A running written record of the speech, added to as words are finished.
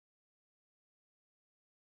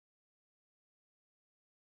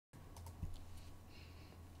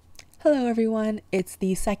Hello everyone, it's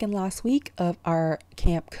the second last week of our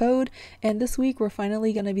campCODE, and this week we're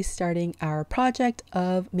finally going to be starting our project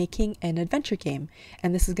of making an adventure game,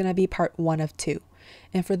 and this is going to be part 1 of 2.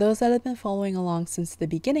 And for those that have been following along since the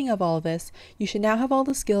beginning of all this, you should now have all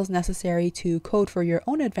the skills necessary to code for your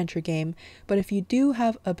own adventure game, but if you do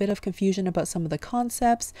have a bit of confusion about some of the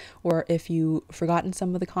concepts, or if you've forgotten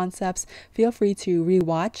some of the concepts, feel free to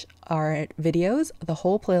re-watch our videos. The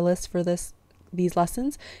whole playlist for these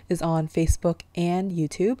lessons is on Facebook and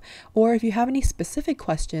YouTube, or if you have any specific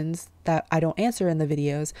questions that I don't answer in the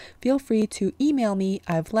videos, feel free to email me.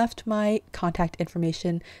 I've left my contact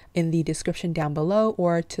information in the description down below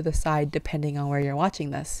or to the side depending on where you're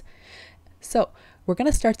watching this. So we're going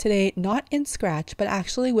to start today not in Scratch, but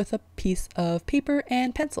actually with a piece of paper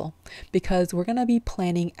and pencil, because we're going to be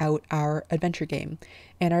planning out our adventure game.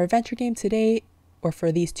 And our adventure game today, or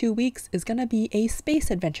for these 2 weeks, is going to be a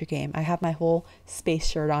space adventure game. I have my whole space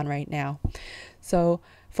shirt on right now. So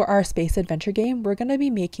for our space adventure game, we're going to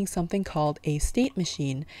be making something called a state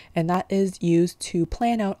machine, and that is used to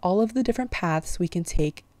plan out all of the different paths we can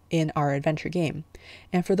take in our adventure game.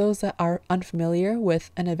 And for those that are unfamiliar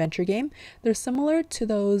with an adventure game, they're similar to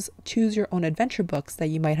those choose your own adventure books that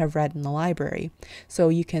you might have read in the library. So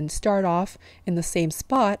you can start off in the same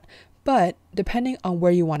spot, but depending on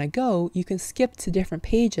where you want to go, you can skip to different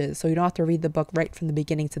pages, so you don't have to read the book right from the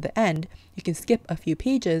beginning to the end. You can skip a few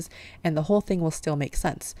pages and the whole thing will still make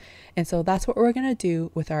sense. And so that's what we're going to do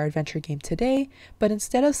with our adventure game today, but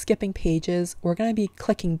instead of skipping pages, we're going to be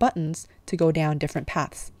clicking buttons to go down different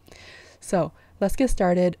paths. So let's get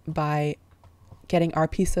started by getting our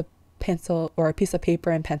piece of pencil or a piece of paper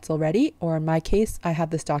and pencil ready, or in my case, I have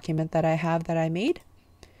this document that I made.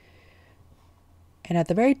 And at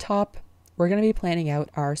the very top, we're going to be planning out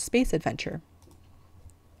our space adventure.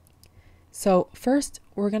 So first,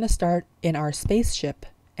 we're going to start in our spaceship,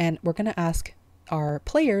 and we're going to ask our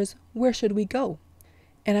players, where should we go?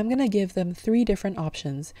 And I'm going to give them 3 different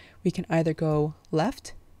options. We can either go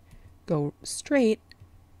left, go straight,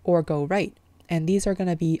 or go right. And these are going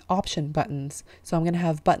to be option buttons. So I'm going to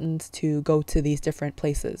have buttons to go to these different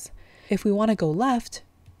places. If we want to go left,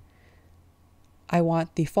 I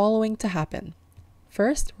want the following to happen.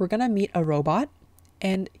 First, we're going to meet a robot,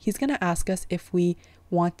 and he's going to ask us if we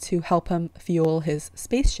want to help him fuel his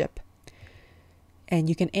spaceship. And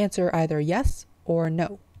you can answer either yes or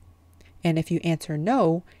no. And if you answer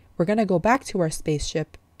no, we're going to go back to our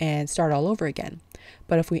spaceship and start all over again.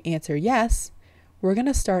 But if we answer yes, we're going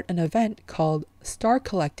to start an event called Star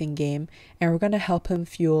Collecting Game, and we're going to help him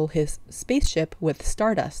fuel his spaceship with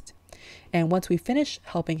stardust. And once we finish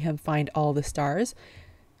helping him find all the stars,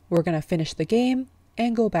 we're going to finish the game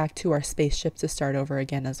and go back to our spaceship to start over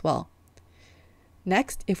again as well.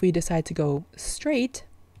 Next, if we decide to go straight,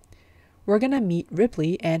 we're going to meet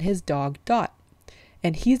Ripley and his dog Dot,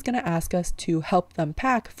 and he's going to ask us to help them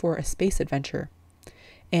pack for a space adventure.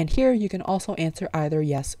 And here you can also answer either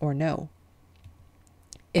yes or no.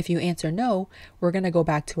 If you answer no, we're going to go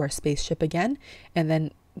back to our spaceship again and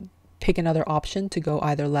then pick another option to go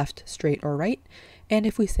either left, straight, or right. And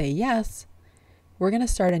if we say yes, we're going to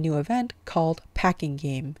start a new event called Packing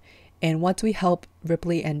Game. And once we help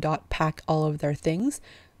Ripley and Dot pack all of their things,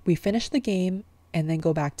 we finish the game and then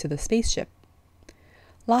go back to the spaceship.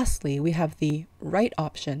 Lastly, we have the right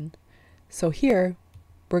option. So here,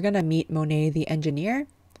 we're going to meet Monet the engineer,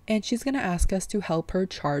 and she's going to ask us to help her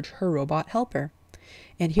charge her robot helper.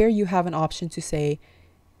 And here you have an option to say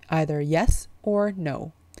either yes or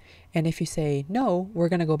no. And if you say no, we're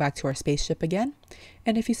going to go back to our spaceship again.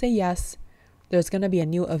 And if you say yes, there's going to be a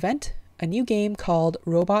new event, a new game called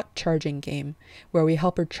Robot Charging Game, where we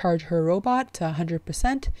help her charge her robot to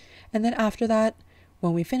 100%. And then after that,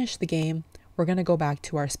 when we finish the game, we're going to go back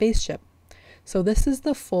to our spaceship. So this is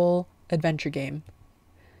the full adventure game.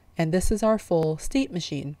 And this is our full state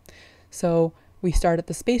machine. So we start at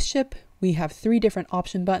the spaceship, we have 3 different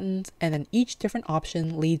option buttons, and then each different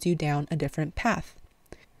option leads you down a different path.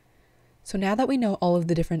 So now that we know all of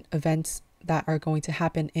the different events that are going to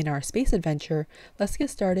happen in our space adventure, let's get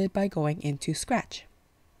started by going into Scratch.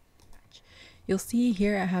 You'll see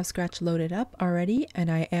here I have Scratch loaded up already, and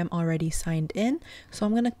I am already signed in. So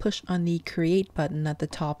I'm going to push on the Create button at the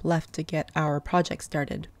top left to get our project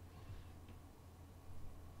started.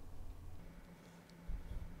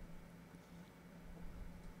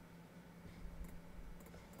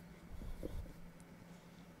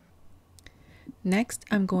 Next,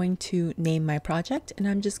 I'm going to name my project, and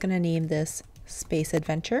I'm just going to name this Space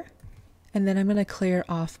Adventure. And then I'm going to clear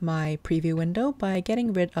off my preview window by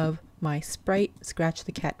getting rid of my sprite Scratch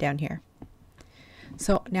the Cat down here.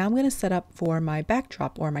 So now I'm going to set up for my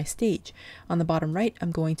backdrop or my stage. On the bottom right,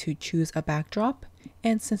 I'm going to choose a backdrop.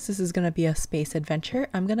 And since this is going to be a space adventure,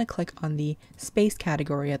 I'm going to click on the space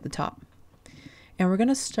category at the top. And we're going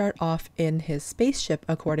to start off in his spaceship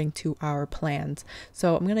according to our plans.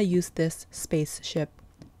 So I'm going to use this spaceship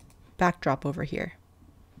backdrop over here.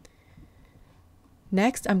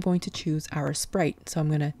 Next, I'm going to choose our sprite. So I'm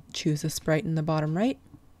going to choose a sprite in the bottom right.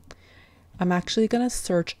 I'm actually going to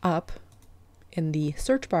search up in the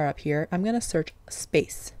search bar up here. I'm going to search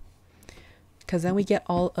space, because then we get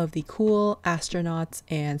all of the cool astronauts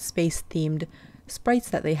and space themed sprites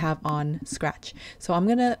that they have on Scratch. So I'm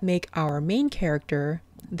going to make our main character,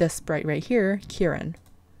 this sprite right here, Kieran.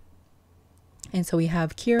 And so we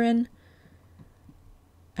have Kieran.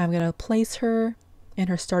 I'm going to place her in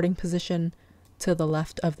her starting position to the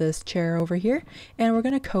left of this chair over here, and we're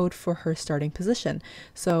going to code for her starting position.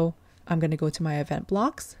 So I'm going to go to my event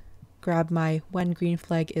blocks, grab my when green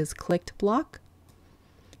flag is clicked block,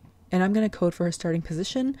 and I'm going to code for her starting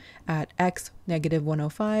position at x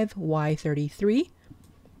 -105, y 33,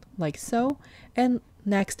 like so. And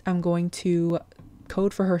next I'm going to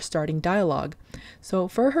code for her starting dialogue. So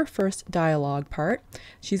for her first dialogue part,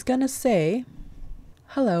 she's going to say,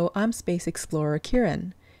 "Hello, I'm Space Explorer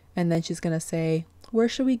Kieran." And then she's going to say, "Where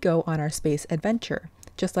should we go on our space adventure?"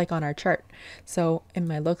 Just like on our chart. So in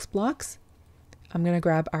my looks blocks, I'm going to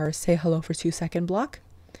grab our say hello for 2 second block.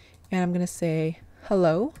 And I'm going to say,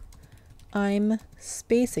 "Hello, I'm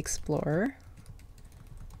Space Explorer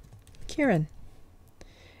Kieran."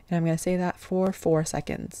 And I'm going to say that for 4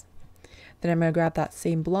 seconds. Then I'm going to grab that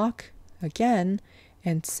same block again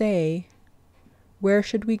and say, "Where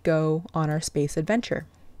should we go on our space adventure?"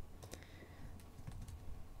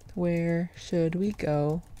 Where should we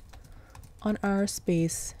go on our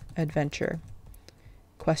space adventure?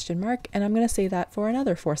 Question mark. And I'm going to say that for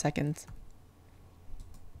another 4 seconds.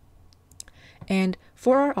 And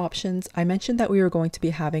for our options, I mentioned that we were going to be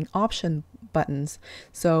having option buttons.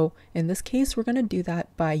 So in this case, we're going to do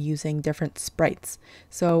that by using different sprites.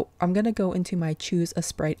 So I'm going to go into my choose a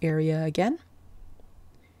sprite area again.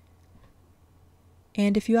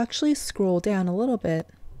 And if you actually scroll down a little bit,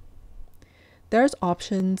 there's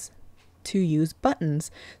options to use buttons.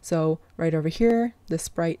 So right over here, the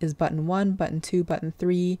sprite is button 1, button 2, button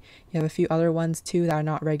 3. You have a few other ones too that are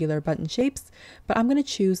not regular button shapes, but I'm going to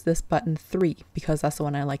choose this button 3 because that's the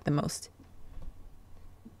one I like the most.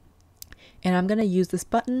 And I'm going to use this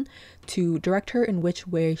button to direct her in which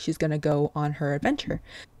way she's going to go on her adventure.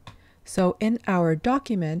 So in our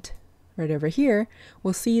document, right over here,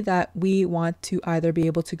 we'll see that we want to either be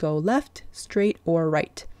able to go left, straight, or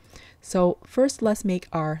right. So first, let's make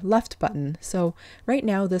our left button. So right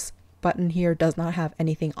now, this button here does not have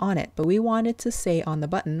anything on it, but we want it to say on the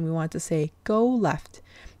button, we want it to say go left.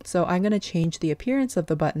 So I'm going to change the appearance of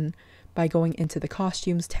the button by going into the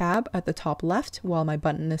costumes tab at the top left while my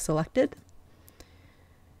button is selected.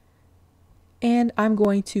 And I'm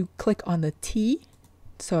going to click on the T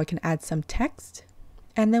so I can add some text.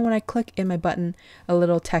 And then when I click in my button, a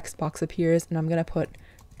little text box appears, and I'm going to put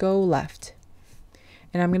go left.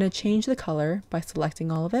 And I'm going to change the color by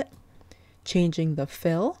selecting all of it, changing the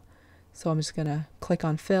fill. So I'm just going to click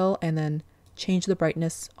on fill and then change the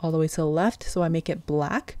brightness all the way to the left so I make it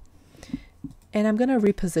black. And I'm going to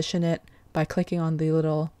reposition it by clicking on the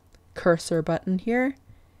little cursor button here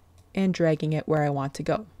and dragging it where I want to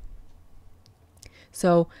go.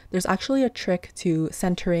 So there's actually a trick to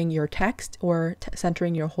centering your text or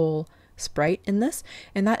centering your whole sprite in this.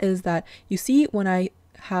 And that is that you see when I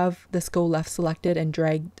have this go left selected and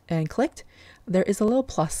dragged and clicked, there is a little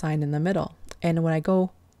plus sign in the middle. And when I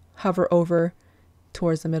go hover over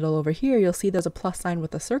towards the middle over here, you'll see there's a plus sign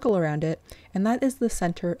with a circle around it, and that is the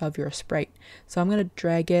center of your sprite. So I'm going to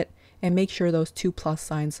drag it and make sure those two plus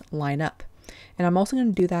signs line up. And I'm also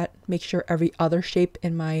going to do that, make sure every other shape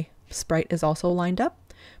in my sprite is also lined up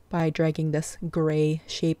by dragging this gray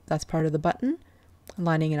shape that's part of the button,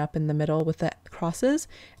 lining it up in the middle with the crosses,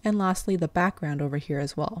 and lastly the background over here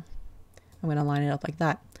as well. I'm going to line it up like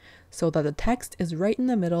that so that the text is right in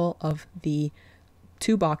the middle of the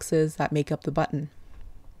two boxes that make up the button.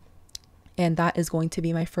 And that is going to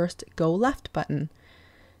be my first go left button.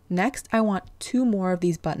 Next, I want two more of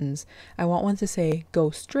these buttons. I want one to say go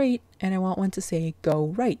straight and I want one to say go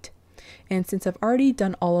right. And since I've already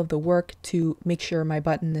done all of the work to make sure my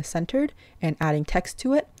button is centered and adding text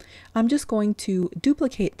to it, I'm just going to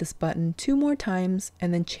duplicate this button 2 more times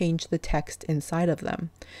and then change the text inside of them.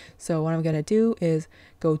 So what I'm going to do is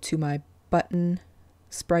go to my button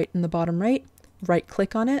sprite in the bottom right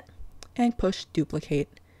click on it and push duplicate.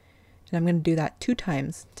 And I'm going to do that 2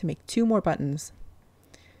 times to make 2 more buttons.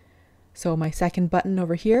 So my second button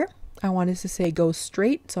over here, I wanted to say go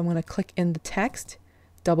straight. So I'm going to click in the text,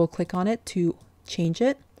 double click on it to change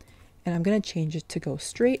it. And I'm going to change it to go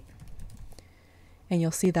straight. And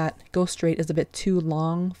you'll see that go straight is a bit too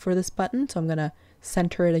long for this button. So I'm going to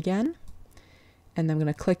center it again. And I'm going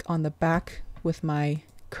to click on the back with my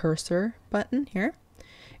cursor button here.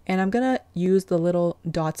 And I'm going to use the little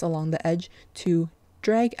dots along the edge to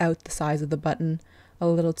drag out the size of the button a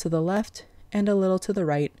little to the left and a little to the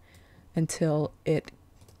right until it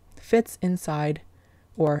fits inside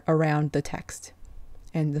or around the text.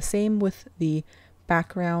 And the same with the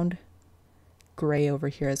background gray over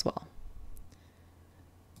here as well.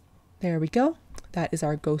 There we go. That is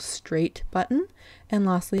our go straight button. And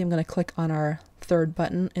lastly, I'm going to click on our third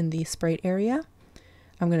button in the sprite area.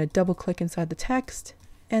 I'm going to double click inside the text,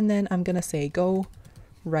 and then I'm going to say go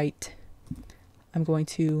right. I'm going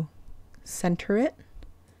to center it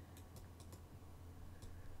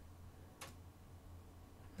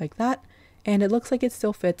like that. And it looks like it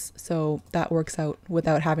still fits, so that works out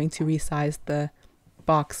without having to resize the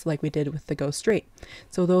box like we did with the go straight.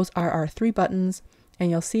 So those are our 3 buttons, and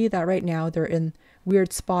you'll see that right now they're in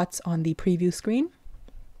weird spots on the preview screen.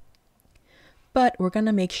 But we're going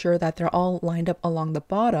to make sure that they're all lined up along the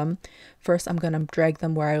bottom. First, I'm going to drag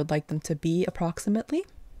them where I would like them to be approximately.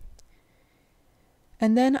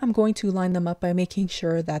 And then I'm going to line them up by making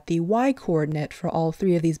sure that the Y coordinate for all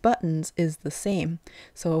 3 of these buttons is the same.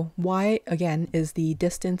 So Y, again, is the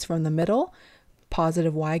distance from the middle.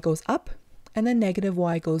 Positive Y goes up, and then negative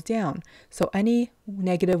Y goes down. So any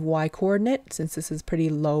negative Y coordinate, since this is pretty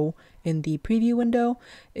low in the preview window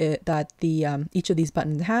that each of these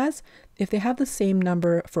buttons has, if they have the same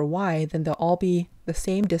number for Y, then they'll all be the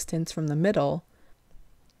same distance from the middle.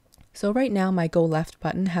 So right now my go left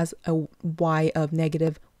button has a Y of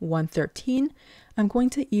negative 113. I'm going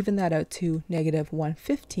to even that out to negative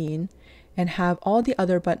 115 and have all the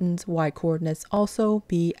other buttons Y coordinates also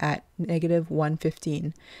be at negative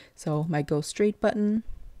 115. So my go straight button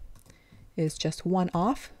is just 1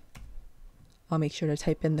 off. I'll make sure to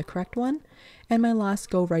type in the correct one. And my last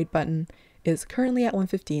go right button is currently at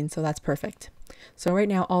 115, so that's perfect. So right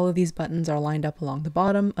now all of these buttons are lined up along the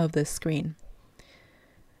bottom of this screen.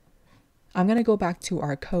 I'm going to go back to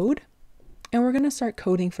our code, and we're going to start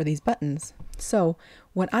coding for these buttons. So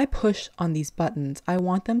when I push on these buttons, I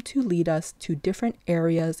want them to lead us to different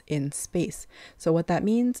areas in space. So what that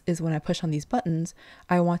means is when I push on these buttons,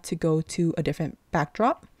 I want to go to a different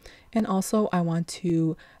backdrop, and also I want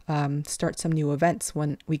to start some new events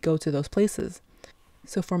when we go to those places.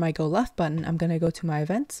 So for my go left button, I'm going to go to my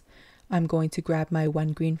events. I'm going to grab my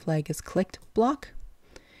when green flag is clicked block.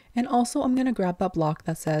 And also I'm going to grab that block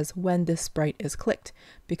that says when this sprite is clicked,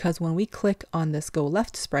 because when we click on this go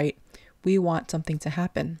left sprite, we want something to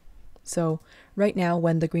happen. So right now,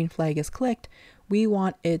 when the green flag is clicked, we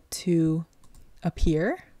want it to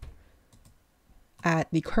appear at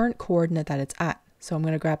the current coordinate that it's at. So I'm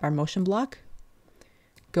going to grab our motion block,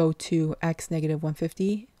 go to x negative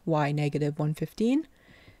 150, y negative 115.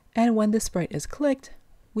 And when the sprite is clicked,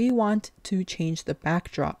 we want to change the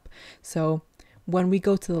backdrop. So when we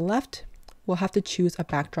go to the left, we'll have to choose a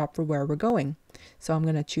backdrop for where we're going. So I'm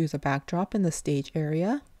going to choose a backdrop in the stage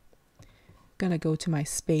area. I'm going to go to my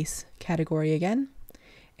space category again.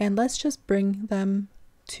 And let's just bring them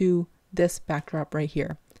to this backdrop right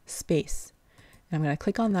here, space. And I'm going to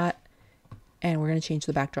click on that, and we're going to change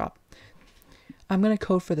the backdrop. I'm going to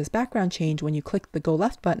code for this background change when you click the go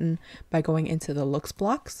left button by going into the looks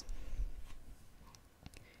blocks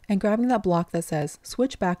and grabbing that block that says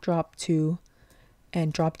switch backdrop to,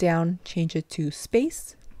 and drop down, change it to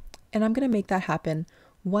space. And I'm going to make that happen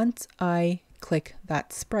once I click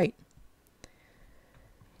that sprite.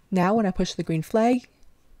 Now when I push the green flag,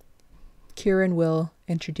 Kieran will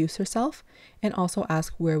introduce herself and also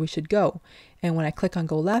ask where we should go. And when I click on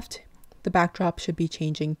go left, the backdrop should be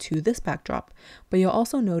changing to this backdrop. But you'll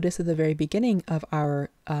also notice at the very beginning of our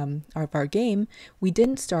game, we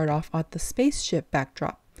didn't start off at the spaceship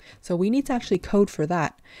backdrop. So we need to actually code for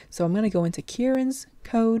that. So I'm going to go into Kieran's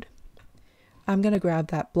code. I'm going to grab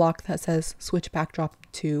that block that says switch backdrop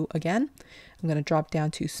to again. I'm going to drop down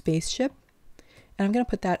to spaceship. And I'm going to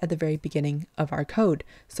put that at the very beginning of our code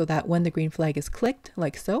so that when the green flag is clicked,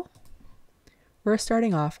 like so, we're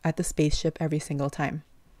starting off at the spaceship every single time.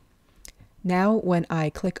 Now, when I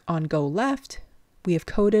click on go left, we have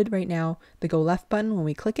coded right now the go left button. When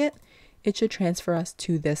we click it, it should transfer us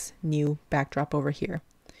to this new backdrop over here.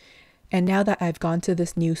 And now that I've gone to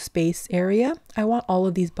this new space area, I want all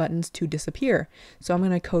of these buttons to disappear. So I'm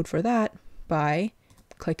going to code for that by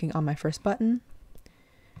clicking on my first button,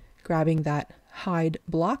 grabbing that hide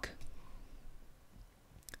block,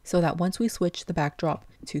 so that once we switch the backdrop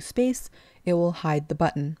to space, it will hide the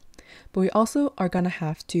button. But we also are going to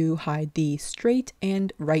have to hide the straight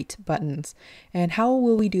and right buttons. And how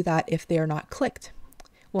will we do that if they are not clicked?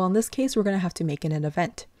 Well, in this case, we're going to have to make an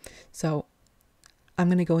event. So I'm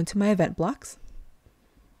going to go into my event blocks.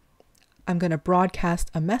 I'm going to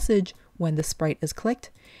broadcast a message when the sprite is clicked,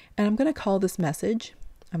 and I'm going to call this message,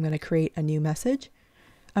 I'm going to create a new message.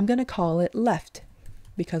 I'm going to call it left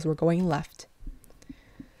because we're going left.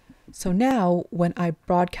 So now when I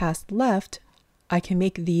broadcast left, I can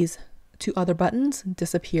make these two other buttons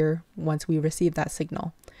disappear once we receive that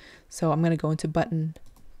signal. So I'm going to go into button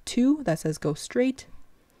 2 that says go straight.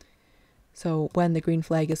 So when the green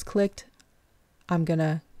flag is clicked, I'm going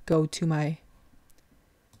to go to my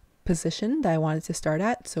position that I wanted to start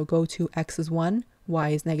at. So go to X is 1, Y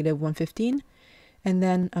is negative 115. And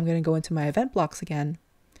then I'm going to go into my event blocks again.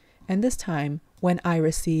 And this time when I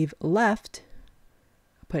receive left,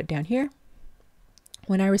 I'll put it down here.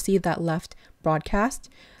 When I receive that left broadcast,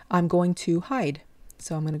 I'm going to hide.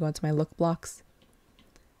 So I'm going to go into my look blocks.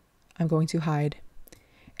 I'm going to hide.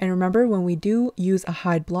 And remember, when we do use a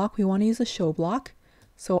hide block, we want to use a show block.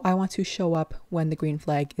 So I want to show up when the green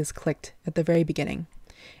flag is clicked at the very beginning.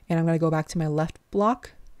 And I'm going to go back to my left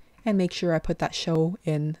block and make sure I put that show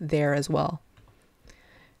in there as well.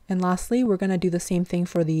 And lastly, we're going to do the same thing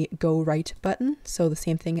for the go right button. So the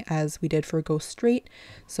same thing as we did for go straight.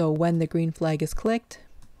 So when the green flag is clicked,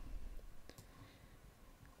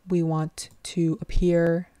 we want to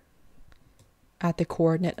appear at the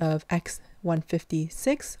coordinate of X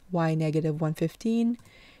 156, Y negative 115.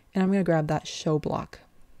 And I'm going to grab that show block.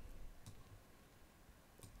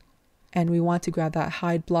 And we want to grab that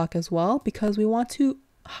hide block as well, because we want to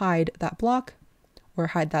hide that block or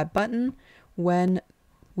hide that button when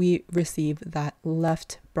we receive that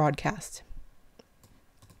left broadcast,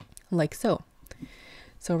 like so.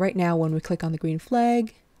 So right now when we click on the green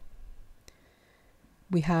flag,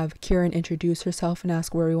 we have Kieran introduce herself and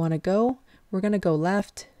ask where we want to go. We're going to go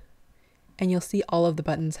left, and you'll see all of the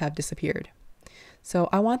buttons have disappeared. So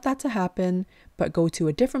I want that to happen, but go to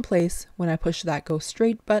a different place when I push that go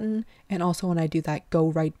straight button, and also when I do that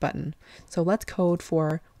go right button. So let's code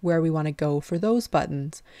for where we want to go for those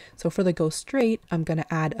buttons. So for the go straight, I'm going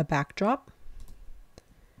to add a backdrop,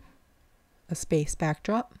 a space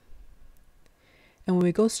backdrop. And when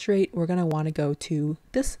we go straight, we're going to want to go to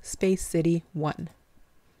this Space City 1,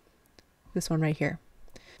 this one right here.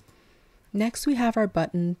 Next, we have our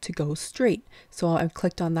button to go straight. So I've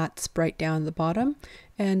clicked on that sprite down at the bottom,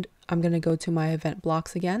 and I'm going to go to my event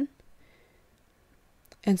blocks again.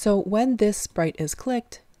 And so when this sprite is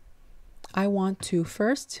clicked, I want to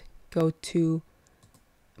first go to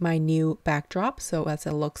my new backdrop. So that's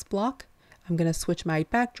a looks block. I'm going to switch my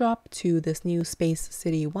backdrop to this new Space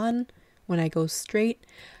City 1. When I go straight,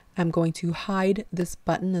 I'm going to hide this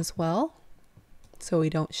button as well, so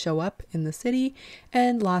we don't show up in the city.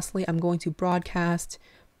 And lastly, I'm going to broadcast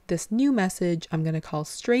this new message I'm going to call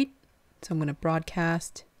straight. So I'm going to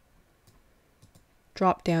broadcast,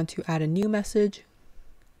 drop down to add a new message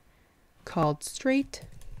called straight.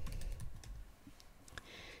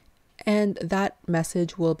 And that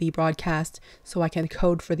message will be broadcast so I can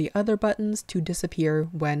code for the other buttons to disappear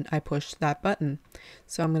when I push that button.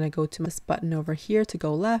 So I'm going to go to this button over here to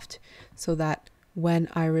go left, so that when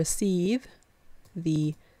I receive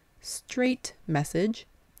the straight message,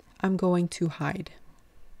 I'm going to hide,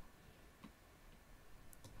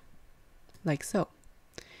 like so.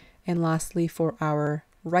 And lastly, for our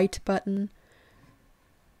right button,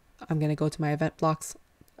 I'm going to go to my event blocks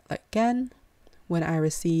again. When I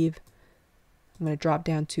receive, I'm going to drop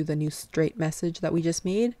down to the new straight message that we just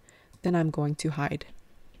made, then I'm going to hide.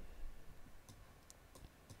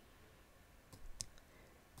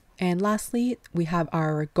 And lastly, we have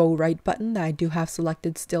our go right button that I do have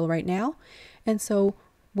selected still right now. And so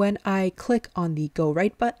when I click on the go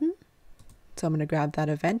right button, so I'm going to grab that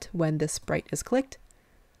event when this sprite is clicked,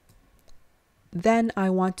 then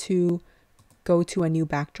I want to go to a new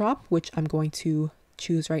backdrop, which I'm going to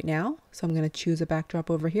choose right now. So I'm going to choose a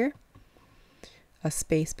backdrop over here, a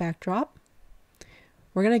space backdrop.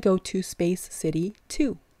 We're going to go to Space City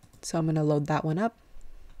 2. So I'm going to load that one up.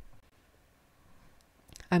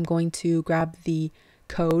 I'm going to grab the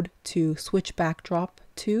code to switch backdrop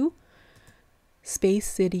to Space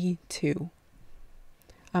City 2.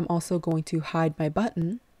 I'm also going to hide my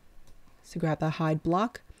button, so grab the hide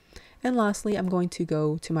block. And lastly, I'm going to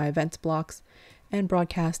go to my events blocks and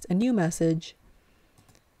broadcast a new message,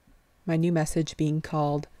 my new message being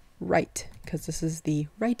called right, because this is the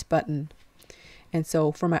right button. And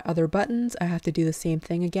so for my other buttons, I have to do the same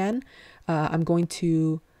thing again. I'm going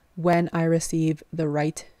to, when I receive the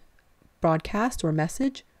right broadcast or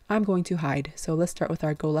message, I'm going to hide. So let's start with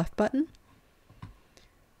our go left button.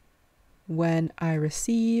 When I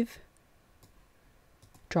receive,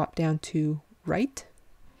 drop down to right,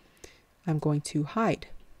 I'm going to hide.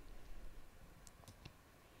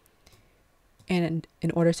 And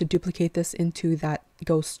in order to duplicate this into that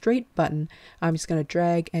go straight button, I'm just going to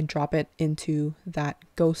drag and drop it into that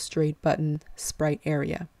go straight button sprite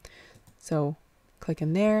area. So click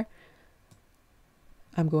in there.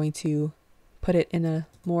 I'm going to put it in a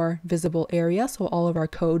more visible area so all of our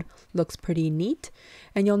code looks pretty neat.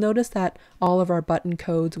 And you'll notice that all of our button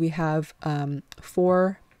codes, we have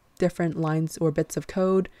 4 different lines or bits of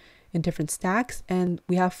code in different stacks, and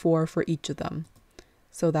we have 4 for each of them,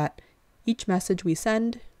 so that each message we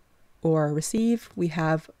send or receive, we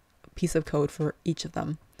have a piece of code for each of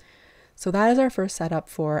them. So that is our first setup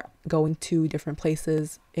for going to different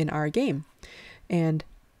places in our game. And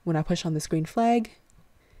when I push on this green flag,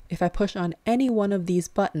 if I push on any one of these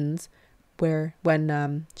buttons,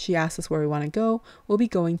 when she asks us where we want to go, we'll be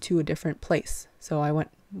going to a different place. So I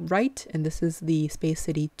went right, and this is the Space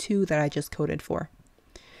City 2 that I just coded for.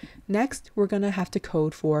 Next, we're going to have to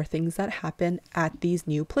code for things that happen at these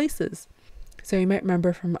new places. So you might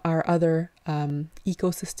remember from our other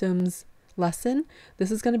ecosystems lesson,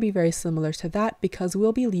 this is going to be very similar to that because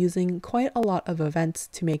we'll be using quite a lot of events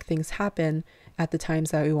to make things happen at the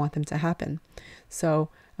times that we want them to happen. So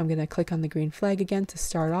I'm going to click on the green flag again to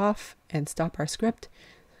start off and stop our script.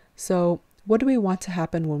 So what do we want to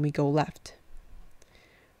happen when we go left?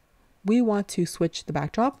 We want to switch the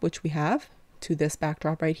backdrop, which we have, to this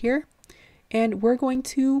backdrop right here, and we're going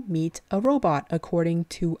to meet a robot according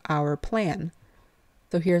to our plan.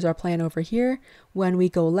 So here's our plan over here. When we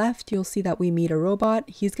go left, you'll see that we meet a robot.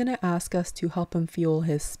 He's going to ask us to help him fuel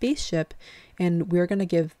his spaceship, and we're going to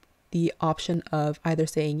give the option of either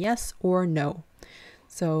saying yes or no.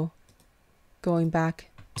 So going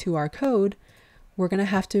back to our code, we're going to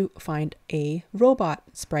have to find a robot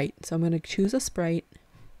sprite. So I'm going to choose a sprite,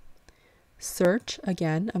 search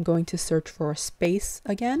again. I'm going to search for space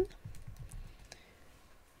again,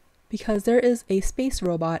 because there is a space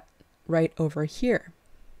robot right over here.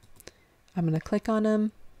 I'm going to click on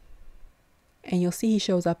him, and you'll see he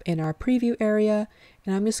shows up in our preview area,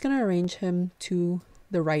 and I'm just going to arrange him to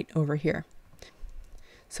the right over here.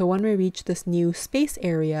 So when we reach this new space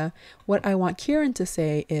area, what I want Kieran to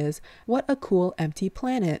say is, "What a cool empty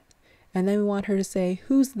planet." And then we want her to say,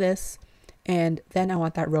 "Who's this?" And then I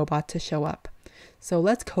want that robot to show up. So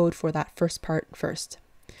let's code for that first part first.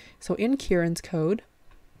 So in Kieran's code,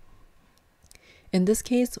 in this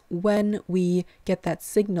case, when we get that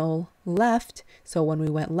signal left, so when we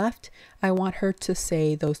went left, I want her to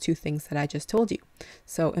say those 2 things that I just told you.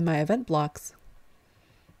 So in my event blocks,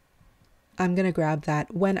 I'm going to grab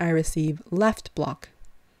that when I receive left block.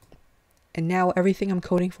 And now everything I'm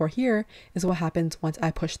coding for here is what happens once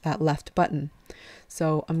I push that left button.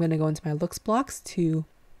 So I'm going to go into my looks blocks to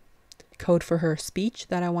code for her speech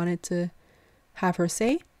that I wanted to have her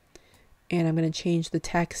say. And I'm going to change the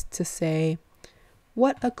text to say,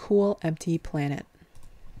 "What a cool empty planet."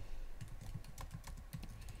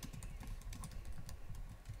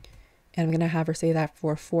 And I'm going to have her say that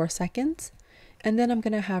for 4 seconds. And then I'm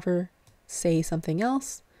going to have her say something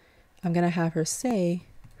else. I'm going to have her say,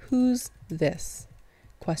 "Who's this?" ?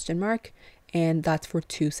 And that's for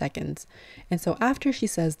 2 seconds. And so after she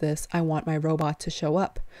says this, I want my robot to show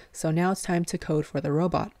up. So now it's time to code for the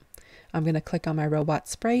robot. I'm going to click on my robot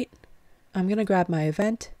sprite. I'm going to grab my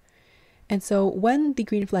event. And so when the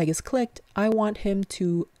green flag is clicked, I want him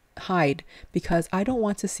to hide because I don't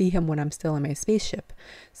want to see him when I'm still in my spaceship.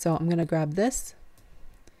 So I'm going to grab this.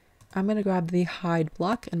 I'm going to grab the hide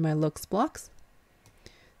block in my looks blocks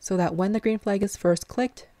so that when the green flag is first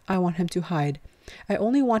clicked, I want him to hide. I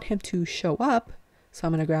only want him to show up. So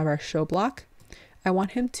I'm going to grab our show block. I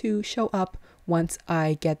want him to show up once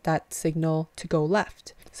I get that signal to go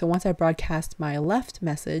left. So once I broadcast my left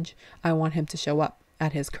message, I want him to show up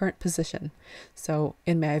at his current position. So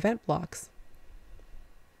in my event blocks,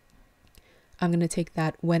 I'm going to take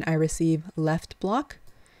that when I receive left block.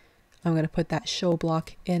 I'm going to put that show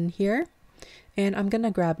block in here, and I'm going to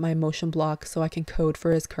grab my motion block so I can code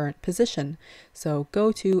for his current position. So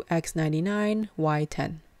go to X99,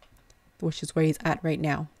 Y10, which is where he's at right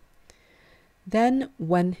now. Then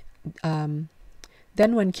when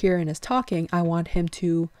Kieran is talking, I want him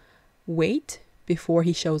to wait before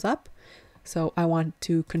he shows up. So I want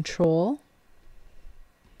to control.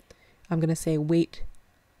 I'm going to say wait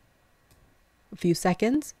a few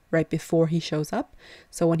seconds right before he shows up.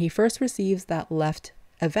 So when he first receives that left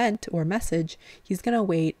event or message, he's going to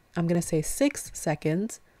wait, I'm going to say 6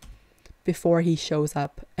 seconds before he shows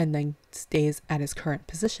up and then stays at his current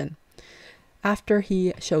position. After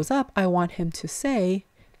he shows up, I want him to say,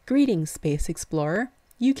 "Greetings, Space Explorer.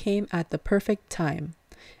 You came at the perfect time."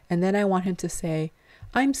 And then I want him to say,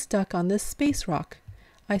 "I'm stuck on this space rock.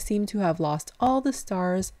 I seem to have lost all the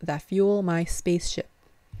stars that fuel my spaceship."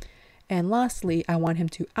 And lastly, I want him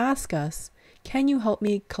to ask us, "Can you help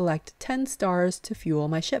me collect 10 stars to fuel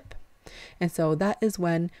my ship?" And so that is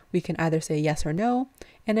when we can either say yes or no.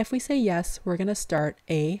 And if we say yes, we're going to start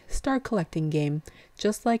a star collecting game,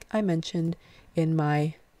 just like I mentioned in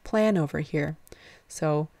my plan over here.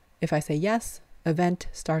 So if I say yes, event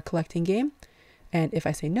star collecting game. And if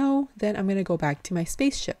I say no, then I'm going to go back to my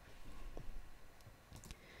spaceship.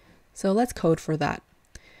 So let's code for that.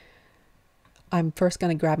 I'm first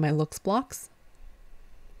going to grab my looks blocks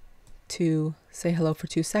to say hello for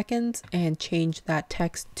 2 seconds and change that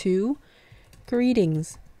text to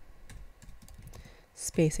 "Greetings,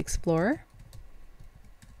 Space Explorer.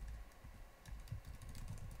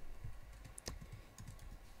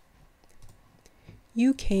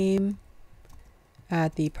 You came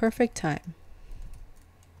at the perfect time."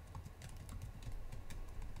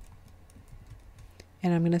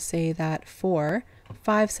 And I'm going to say that for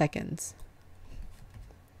 5 seconds.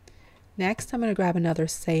 Next, I'm going to grab another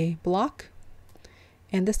say block.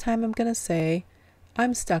 And this time I'm going to say,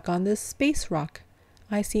 "I'm stuck on this space rock.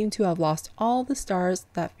 I seem to have lost all the stars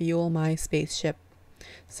that fuel my spaceship."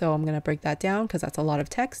 So I'm going to break that down because that's a lot of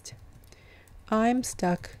text. I'm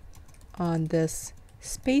stuck on this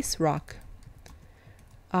space rock.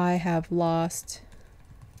 I have lost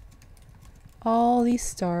all these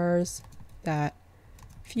stars that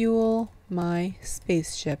fuel my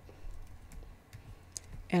spaceship.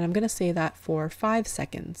 And I'm going to say that for 5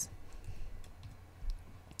 seconds.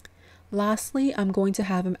 Lastly, I'm going to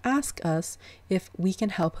have him ask us if we can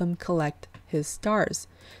help him collect his stars.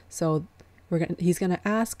 So he's going to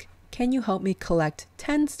ask, "Can you help me collect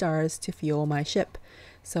 10 stars to fuel my ship?"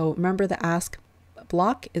 So remember, the ask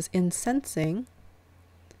block is in sensing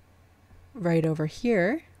right over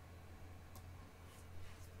here.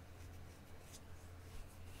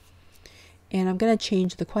 And I'm going to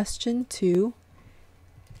change the question to,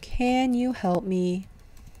 "Can you help me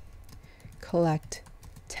collect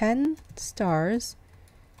 10 stars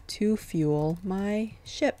to fuel my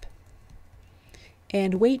ship?"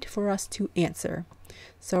 And wait for us to answer.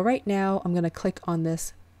 So right now I'm going to click on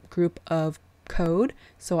this group of code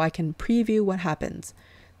so I can preview what happens.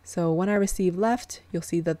 So when I receive left, you'll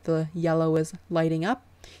see that the yellow is lighting up.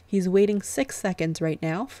 He's waiting 6 seconds right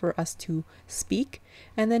now for us to speak.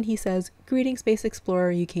 And then he says, "Greetings, Space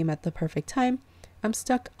Explorer. You came at the perfect time. I'm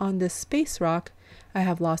stuck on this space rock. I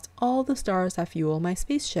have lost all the stars that fuel my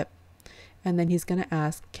spaceship." And then he's going to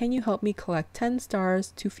ask, "Can you help me collect 10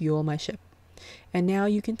 stars to fuel my ship?" And now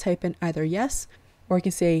you can type in either yes, or you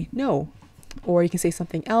can say no, or you can say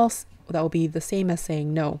something else that will be the same as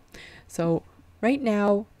saying no. So right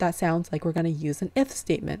now, that sounds like we're going to use an if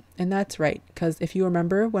statement. And that's right, because if you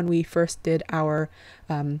remember when we first did our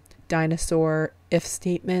dinosaur if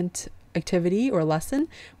statement activity or lesson,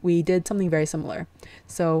 we did something very similar.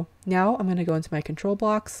 So now I'm going to go into my control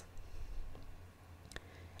blocks.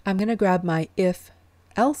 I'm going to grab my if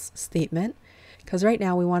else statement, because right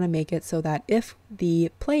now we want to make it so that if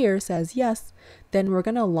the player says yes, then we're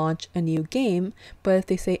going to launch a new game. But if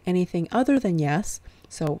they say anything other than yes,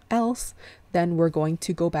 so else, then we're going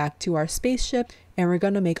to go back to our spaceship and we're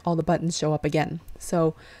going to make all the buttons show up again.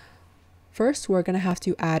 So first we're going to have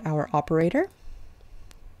to add our operator,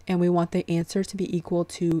 and we want the answer to be equal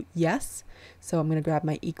to yes. So I'm going to grab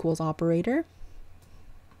my equals operator,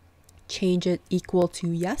 change it equal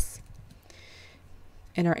to yes.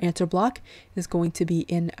 And our answer block is going to be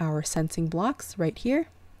in our sensing blocks right here.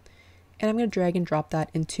 And I'm going to drag and drop that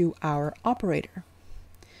into our operator.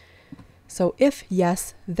 So if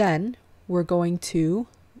yes, then we're going to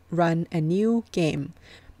run a new game.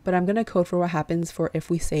 But I'm going to code for what happens for if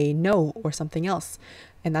we say no or something else.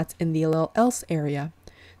 And that's in the little else area.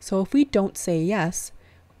 So if we don't say yes,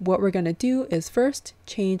 what we're going to do is first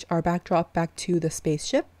change our backdrop back to the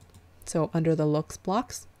spaceship. So under the looks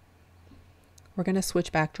blocks, we're going to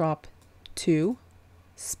switch backdrop to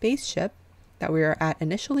spaceship that we were at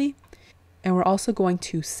initially. And we're also going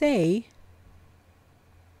to say,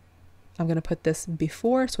 I'm going to put this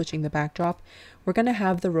before switching the backdrop, we're going to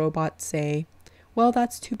have the robot say, "Well,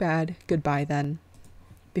 that's too bad, goodbye then,"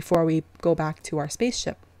 before we go back to our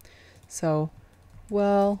spaceship. So,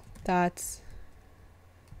 "Well, that's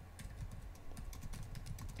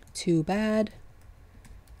too bad,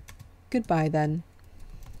 goodbye then."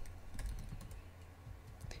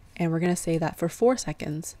 And we're going to say that for 4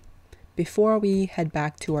 seconds. before we head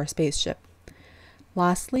back to our spaceship.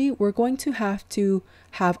 Lastly, we're going to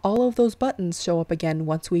have all of those buttons show up again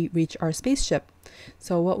once we reach our spaceship.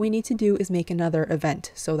 So what we need to do is make another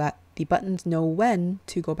event so that the buttons know when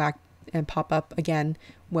to go back and pop up again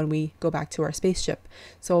when we go back to our spaceship.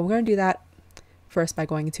 So we're going to do that first by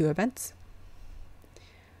going into events.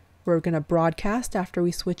 We're going to broadcast after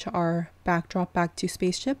we switch our backdrop back to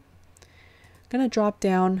spaceship. Going to drop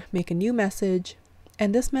down, make a new message,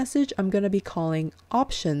 and this message I'm going to be calling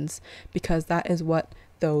options because that is what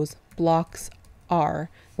those blocks are,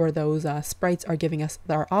 or those sprites are giving us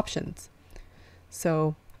our options.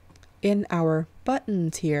 So in our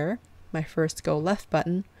buttons here, my first go left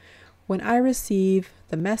button, when I receive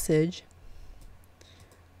the message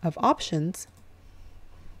of options,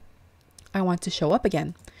 I want to show up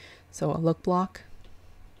again. So a look block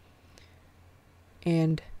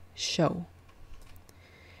and show.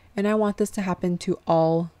 And I want this to happen to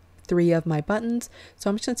all 3 of my buttons. So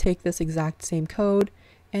I'm just going to take this exact same code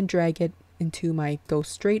and drag it into my go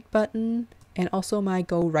straight button and also my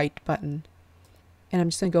go right button. And I'm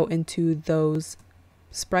just going to go into those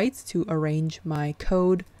sprites to arrange my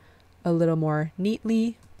code a little more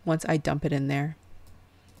neatly once I dump it in there,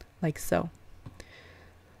 like so.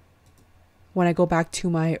 When I go back to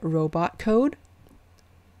my robot code,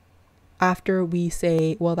 after we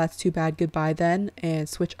say, well, that's too bad, goodbye then, and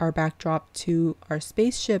switch our backdrop to our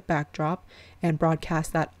spaceship backdrop and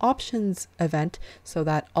broadcast that options event so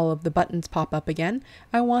that all of the buttons pop up again,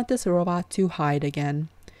 I want this robot to hide again.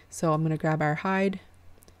 So I'm going to grab our hide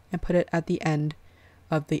and put it at the end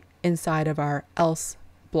of the inside of our else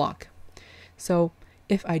block. So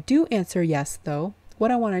if I do answer yes though,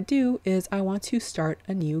 what I want to do is I want to start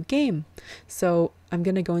a new game. So I'm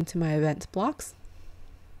going to go into my event blocks.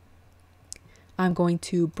 I'm going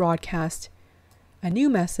to broadcast a new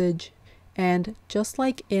message, and just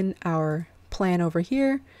like in our plan over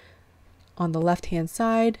here on the left hand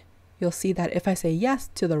side, you'll see that if I say yes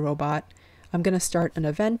to the robot, I'm going to start an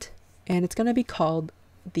event and it's going to be called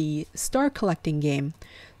the star collecting game.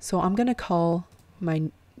 So I'm going to call my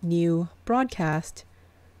new broadcast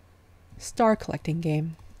star collecting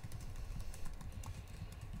game.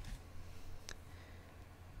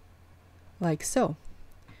 Like so.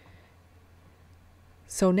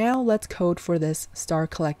 So now let's code for this star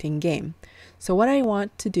collecting game. So what I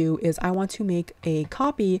want to do is I want to make a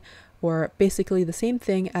copy, or basically the same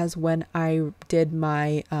thing as when I did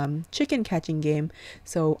my chicken catching game.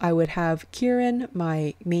 So I would have Kieran,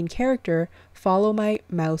 my main character, follow my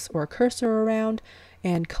mouse or cursor around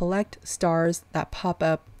and collect stars that pop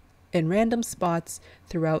up in random spots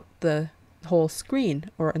throughout the whole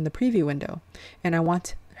screen or in the preview window. And I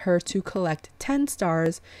want her to collect 10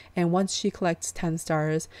 stars, and once she collects 10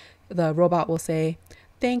 stars, the robot will say,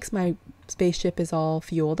 thanks, my spaceship is all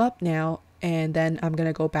fueled up now, and then I'm going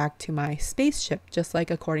to go back to my spaceship, just like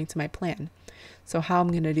according to my plan. So how I'm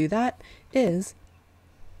going to do that is,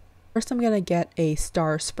 first I'm going to get a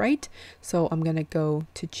star sprite. So I'm going to go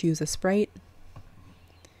to choose a sprite,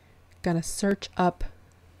 going to search up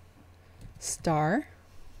star.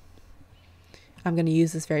 I'm going to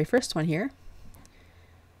use this very first one here.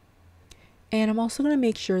 And I'm also going to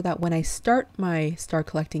make sure that when I start my star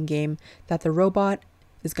collecting game, that the robot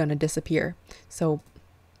is going to disappear. So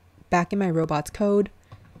back in my robot's code,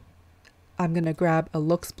 I'm going to grab a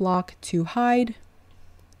looks block to hide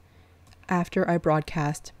after I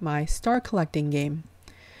broadcast my star collecting game.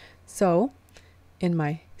 So in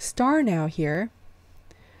my star now here,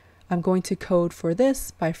 I'm going to code for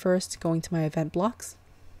this by first going to my event blocks.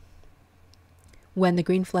 When the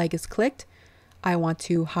green flag is clicked, I want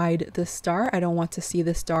to hide this star. I don't want to see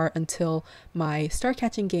this star until my star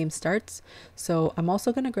catching game starts. So I'm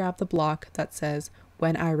also going to grab the block that says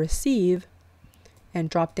when I receive and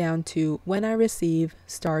drop down to when I receive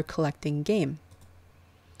star collecting game.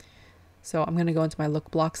 So I'm going to go into my look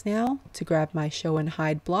blocks now to grab my show and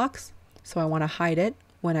hide blocks. So I want to hide it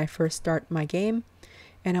when I first start my game,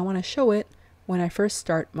 and I want to show it when I first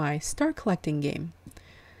start my star collecting game.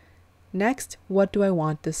 Next, what do I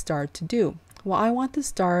want this star to do? Well, I want the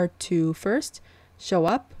star to first show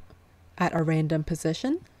up at a random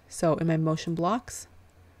position. So in my motion blocks,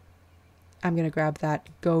 I'm going to grab that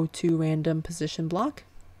go to random position block.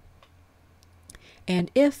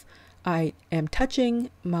 And if I am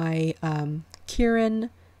touching my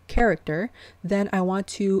Kieran character, then I want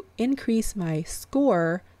to increase my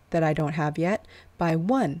score that I don't have yet by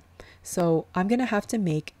 1. So I'm going to have to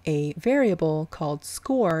make a variable called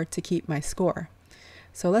score to keep my score.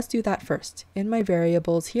 So let's do that first. In my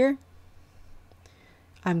variables here,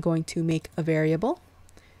 I'm going to make a variable,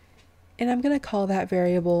 and I'm going to call that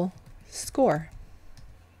variable score.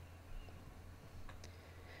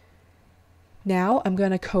 Now I'm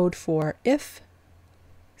going to code for if,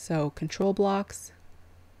 so control blocks,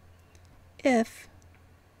 if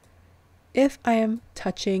I am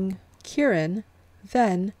touching Kieran,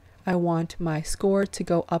 then I want my score to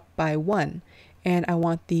go up by 1, and I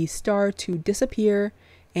want the star to disappear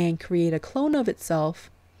and create a clone of itself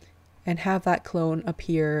and have that clone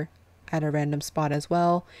appear at a random spot as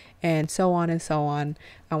well, and so on and so on.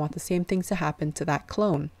 I want the same things to happen to that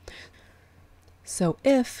clone. So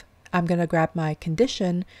if, I'm going to grab my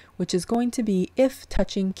condition, which is going to be if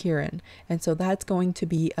touching Kieran, and so that's going to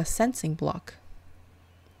be a sensing block.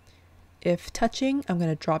 If touching, I'm going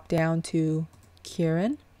to drop down to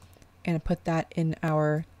Kieran and put that in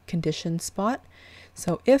our condition spot.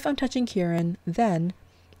 So if I'm touching Kieran, then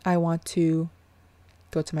I want to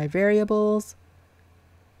go to my variables.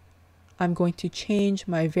 I'm going to change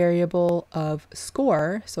my variable of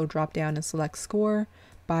score, so drop down and select score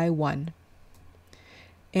by 1.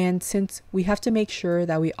 And since we have to make sure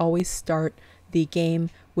that we always start the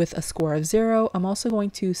game with a score of 0, I'm also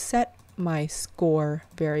going to set my score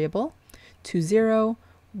variable to 0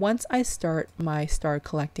 once I start my star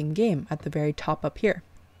collecting game at the very top up here.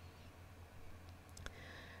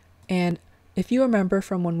 And if you remember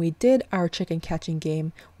from when we did our chicken catching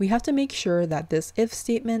game, we have to make sure that this if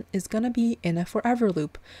statement is going to be in a forever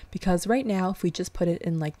loop, because right now if we just put it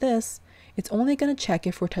in like this, it's only going to check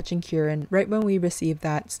if we're touching Kieran right when we receive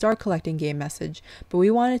that star collecting game message, but we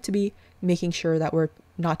want it to be making sure that we're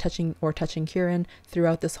not touching or touching Kieran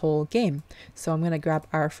throughout this whole game. So I'm going to grab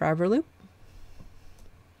our forever loop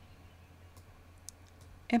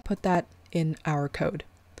and put that in our code.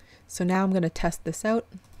 So now I'm going to test this out.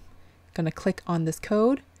 Going to click on this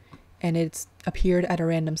code and it's appeared at a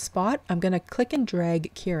random spot. I'm going to click and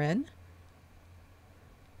drag Kieran.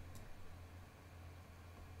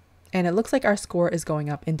 And it looks like our score is going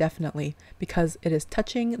up indefinitely because it is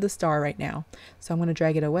touching the star right now. So I'm going to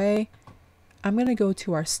drag it away. I'm going to go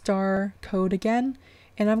to our star code again,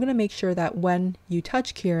 and I'm going to make sure that when you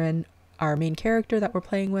touch Kieran, our main character that we're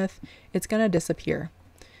playing with, it's going to disappear.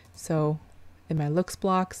 So in my looks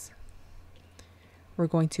blocks, we're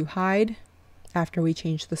going to hide after we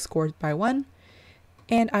change the score by 1.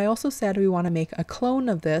 And I also said we want to make a clone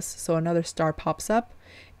of this, so another star pops up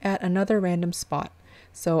at another random spot.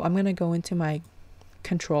 So I'm going to go into my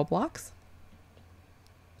control blocks,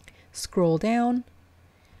 scroll down,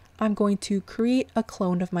 I'm going to create a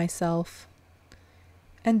clone of myself,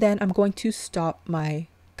 and then I'm going to stop my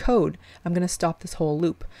code. I'm going to stop this whole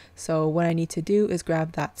loop. So what I need to do is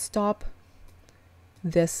grab that stop,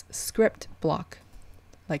 this script block,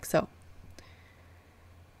 like so.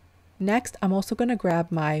 Next, I'm also going to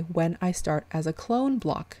grab my when I start as a clone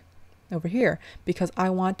block over here, because I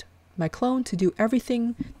want my clone to do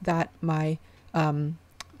everything that my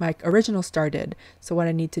original star did. So what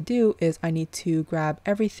I need to do is I need to grab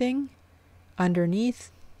everything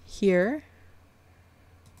underneath here,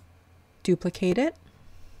 duplicate it,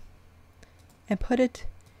 and put it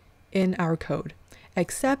in our code.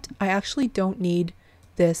 Except I actually don't need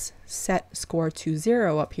this set score to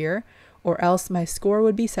 0 up here, or else my score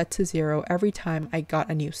would be set to 0 every time I got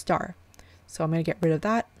a new star. So I'm going to get rid of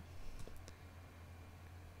that.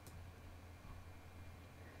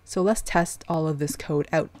 So let's test all of this code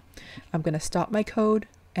out. I'm going to stop my code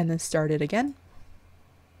and then start it again.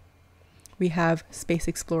 We have Space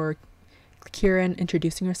Explorer Kieran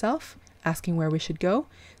introducing herself, asking where we should go.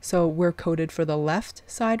 So we're coded for the left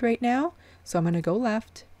side right now. So I'm going to go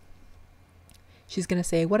left. She's going to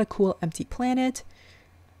say, what a cool empty planet,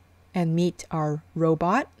 and meet our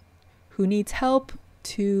robot who needs help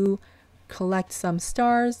to collect some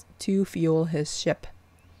stars to fuel his ship.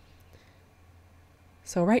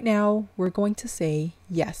 So right now we're going to say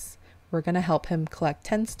yes. We're going to help him collect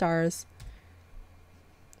 10 stars.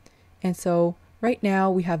 And so right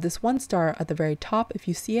now we have this 1 star at the very top. If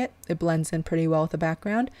you see it, it blends in pretty well with the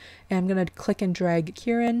background. And I'm going to click and drag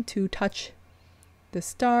Kieran to touch the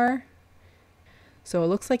star. So it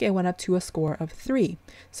looks like it went up to a score of 3.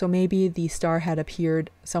 So maybe the star had appeared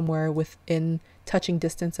somewhere within touching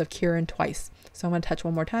distance of Kieran twice. So I'm going to touch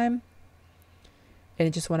one more time. And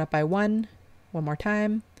it just went up by 1. One more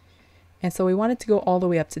time. And so we want it to go all the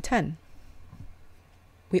way up to 10.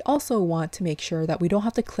 We also want to make sure that we don't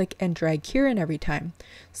have to click and drag Kieran every time.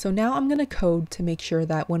 So now I'm going to code to make sure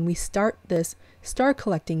that when we start this star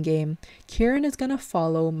collecting game, Kieran is going to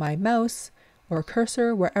follow my mouse or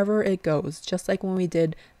cursor wherever it goes, just like when we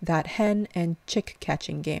did that hen and chick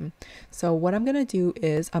catching game. So what I'm going to do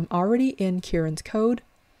is I'm already in Kieran's code.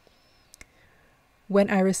 When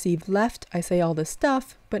I receive left, I say all this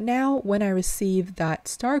stuff, but now when I receive that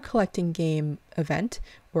star collecting game event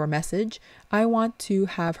or message, I want to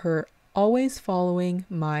have her always following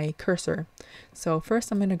my cursor. So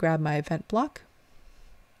first I'm going to grab my event block.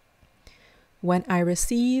 When I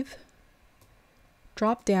receive,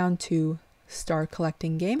 drop down to start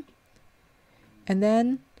collecting game. And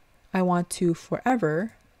then I want to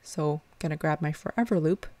forever, so I'm going to grab my forever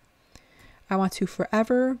loop. I want to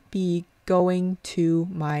forever be going to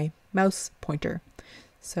my mouse pointer.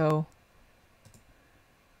 So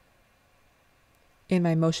in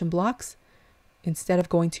my motion blocks, instead of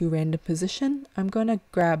going to random position, I'm going to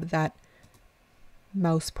grab that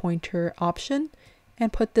mouse pointer option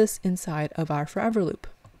and put this inside of our forever loop.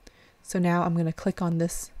 So now I'm going to click on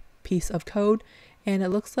this piece of code, and it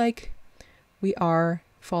looks like we are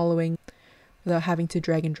following without having to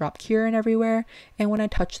drag and drop Kieran everywhere. And when I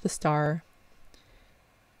touch the star,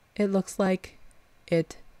 it looks like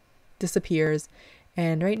it disappears.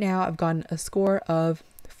 And right now I've gotten a score of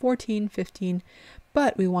 14, 15,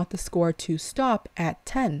 but we want the score to stop at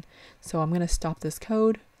 10. So I'm going to stop this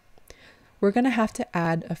code. We're going to have to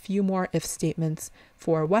add a few more if statements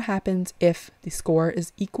for what happens if the score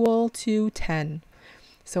is equal to 10.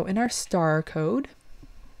 So in our star code,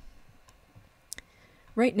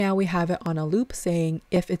 right now we have it on a loop saying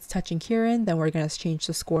if it's touching Kieran, then we're going to change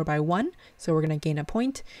the score by 1. So we're going to gain a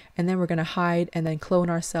point, and then we're going to hide and then clone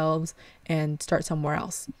ourselves and start somewhere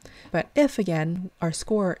else. But if again our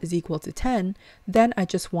score is equal to 10, then I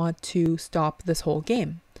just want to stop this whole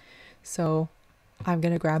game. So I'm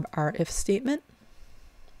going to grab our if statement.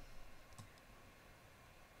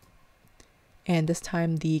 And this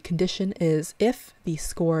time the condition is if the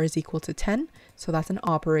score is equal to 10. So that's an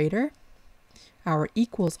operator. Our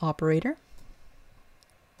equals operator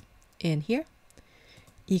in here,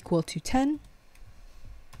 equal to 10.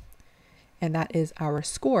 And that is our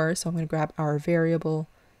score. So I'm going to grab our variable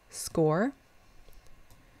score.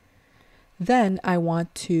 Then I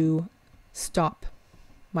want to stop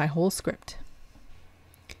my whole script.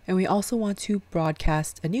 And we also want to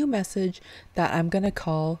broadcast a new message that I'm going to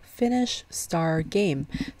call finish star game,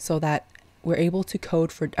 so that we're able to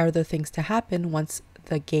code for other things to happen once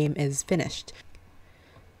the game is finished.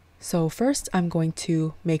 So first I'm going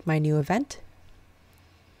to make my new event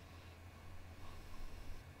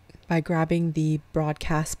by grabbing the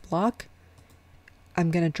broadcast block. I'm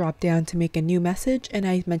going to drop down to make a new message, and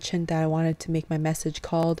I mentioned that I wanted to make my message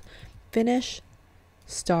called finish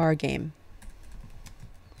star game.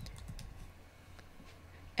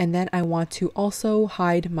 And then I want to also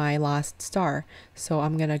hide my last star. So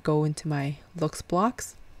I'm going to go into my looks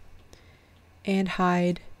blocks and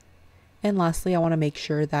hide. And lastly, I want to make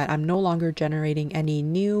sure that I'm no longer generating any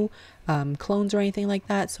new clones or anything like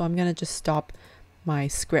that. So I'm going to just stop my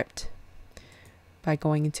script by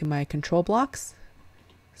going into my control blocks,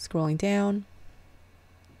 scrolling down,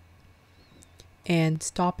 and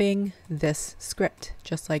stopping this script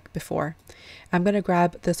just like before. I'm going to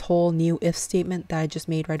grab this whole new if statement that I just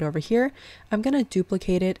made right over here. I'm going to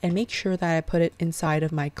duplicate it and make sure that I put it inside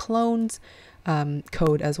of my clones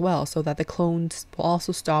code as well, so that the clones will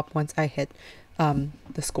also stop once I hit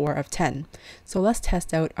the score of 10. So let's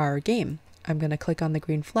test out our game. I'm going to click on the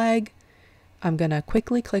green flag. I'm going to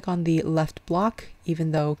quickly click on the left block,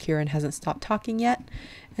 even though Kieran hasn't stopped talking yet.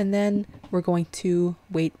 And then we're going to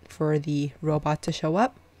wait for the robot to show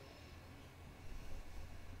up.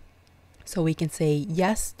 So we can say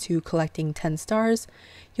yes to collecting 10 stars.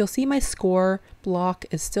 You'll see my score block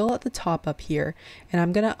is still at the top up here. And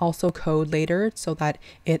I'm going to also code later so that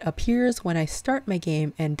it appears when I start my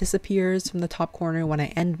game and disappears from the top corner when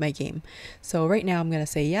I end my game. So right now I'm going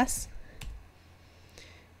to say yes.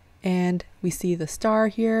 And we see the star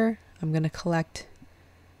here. I'm going to collect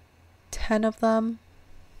 10 of them.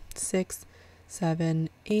 6, 7,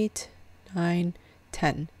 8, 9,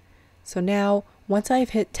 10. So now once I've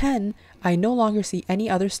hit 10, I no longer see any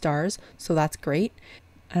other stars, so that's great.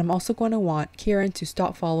 And I'm also going to want Kieran to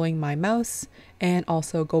stop following my mouse and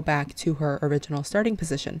also go back to her original starting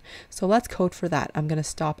position. So let's code for that. I'm going to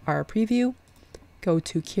stop our preview, go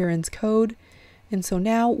to Kieran's code. And so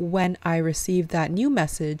now when I receive that new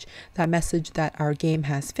message, that our game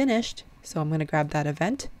has finished, so I'm going to grab that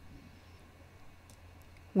event.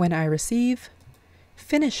 When I receive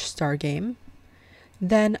finish star game,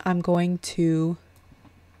 then I'm going to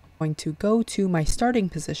go to my starting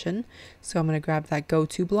position. So I'm going to grab that go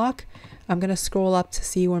to block. I'm going to scroll up to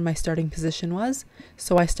see where my starting position was.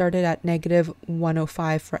 So I started at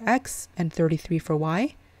 -105 for X and 33 for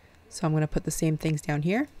Y. So I'm going to put the same things down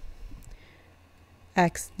here.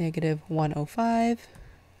 X -105,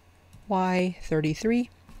 Y 33.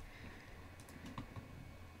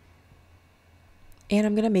 And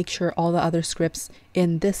I'm going to make sure all the other scripts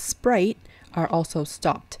in this sprite are also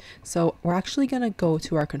stopped. So we're actually going to go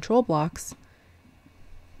to our control blocks,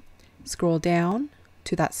 scroll down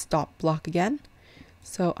to that stop block again.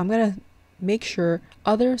 So I'm going to make sure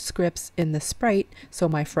other scripts in the sprite, so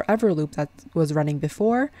my forever loop that was running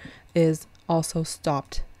before, is also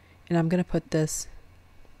stopped. And I'm going to put this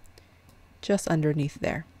just underneath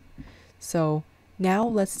there. So now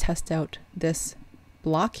let's test out this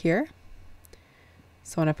block here.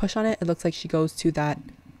 So when I push on it, it looks like she goes to that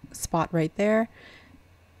spot right there.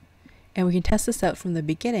 And we can test this out from the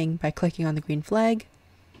beginning by clicking on the green flag,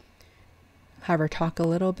 have her talk a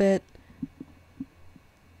little bit,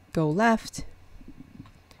 go left,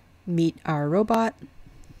 meet our robot,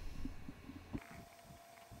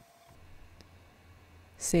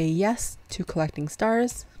 say yes to collecting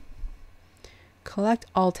stars, collect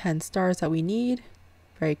all 10 stars that we need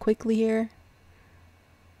very quickly here.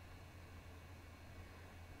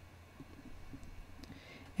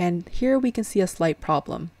 And here we can see a slight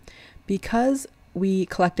problem. Because we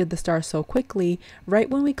collected the stars so quickly, right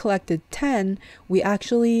when we collected 10, we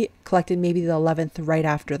actually collected maybe the 11th right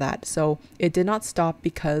after that. So it did not stop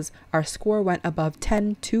because our score went above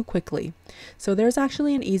 10 too quickly. So there's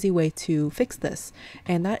actually an easy way to fix this.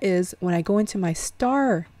 And that is when I go into my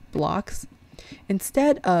star blocks,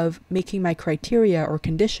 instead of making my criteria or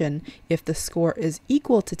condition if the score is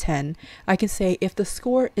equal to 10, I can say if the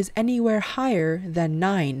score is anywhere higher than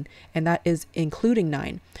 9, and that is including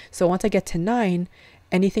 9. So once I get to 9,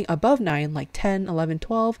 anything above 9, like 10, 11,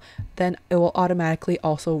 12, then it will automatically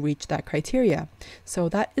also reach that criteria. So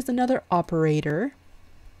that is another operator.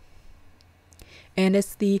 And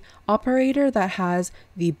it's the operator that has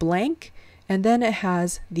the blank, and then it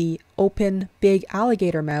has the open big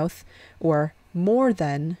alligator mouth or more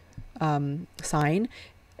than sign,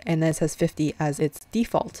 and then it says 50 as its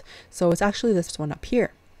default. So it's actually this one up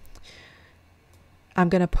here. I'm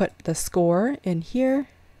going to put the score in here,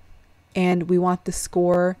 and we want the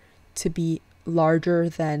score to be larger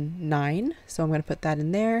than 9. So I'm going to put that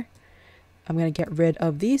in there. I'm going to get rid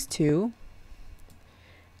of these two.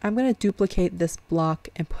 I'm going to duplicate this block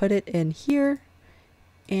and put it in here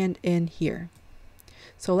and in here.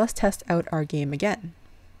 So let's test out our game again.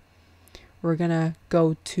 We're going to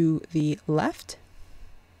go to the left.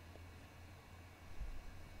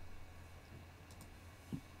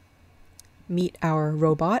 Meet our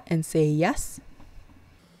robot and say yes.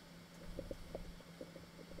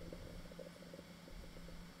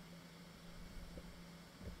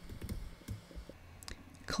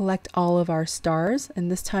 Collect all of our stars,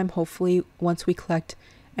 and this time hopefully once we collect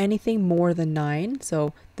anything more than 9,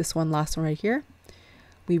 so this last one right here,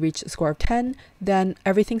 we reach a score of 10, then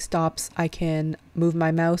everything stops. I can move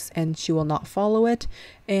my mouse and she will not follow it,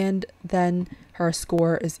 and then her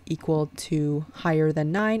score is equal to higher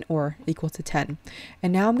than 9 or equal to 10.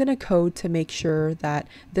 And now I'm going to code to make sure that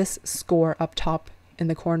this score up top in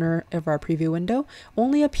the corner of our preview window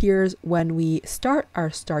only appears when we start our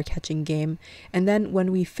star catching game, and then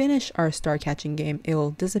when we finish our star catching game it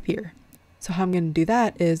will disappear. So how I'm going to do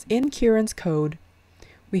that is in Kieran's code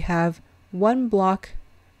we have one block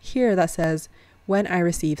here that says when I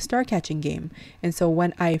receive star catching game, and so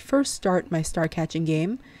when I first start my star catching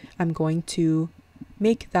game I'm going to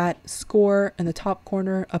make that score in the top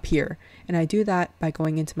corner appear, and I do that by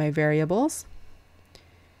going into my variables,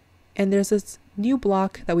 and there's this new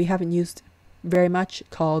block that we haven't used very much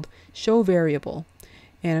called show variable,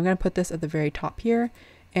 and I'm going to put this at the very top here,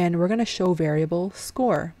 and we're going to show variable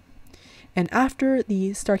score. And after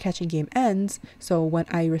the star catching game ends, so when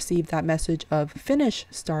I receive that message of finish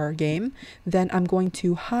star game, then I'm going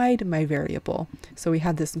to hide my variable. So we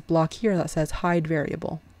have this block here that says hide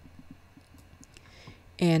variable.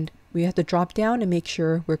 And we have to drop down and make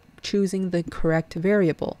sure we're choosing the correct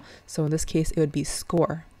variable. So in this case, it would be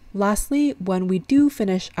score. Lastly, when we do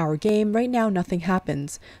finish our game, right now nothing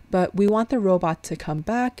happens, but we want the robot to come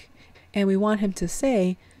back and we want him to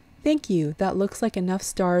say, "Thank you, that looks like enough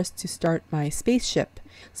stars to start my spaceship."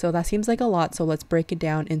 So that seems like a lot, so let's break it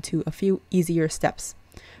down into a few easier steps.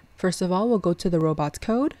 First of all, we'll go to the robot's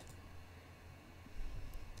code.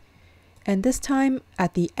 And this time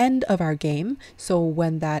at the end of our game, so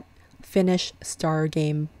when that finish star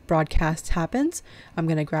game broadcast happens, I'm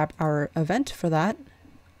going to grab our event for that.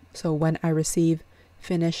 So when I receive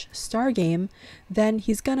finish star game, then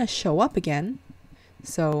he's going to show up again.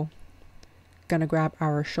 So going to grab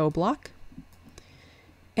our show block,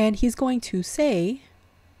 and he's going to say,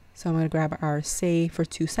 so I'm going to grab our say for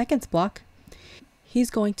 2 seconds block. He's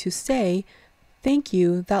going to say, "Thank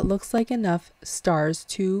you, that looks like enough stars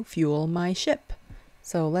to fuel my ship."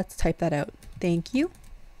 So let's type that out. "Thank you,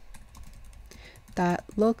 that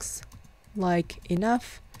looks like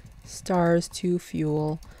enough stars to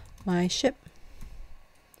fuel my ship.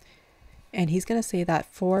 And he's going to say that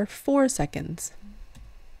for 4 seconds.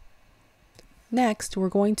 Next, we're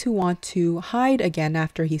going to want to hide again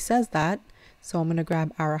after he says that. So I'm going to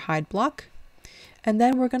grab our hide block. And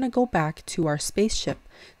then we're going to go back to our spaceship.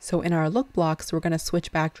 So in our look blocks, we're going to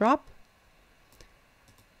switch backdrop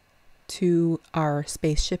to our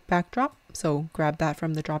spaceship backdrop. So grab that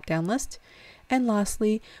from the drop down list. And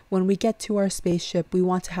lastly, when we get to our spaceship, we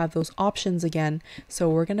want to have those options again. So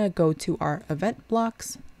we're going to go to our event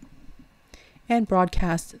blocks and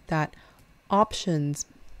broadcast that options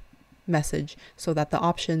message so that the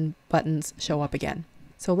option buttons show up again.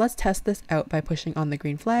 So let's test this out by pushing on the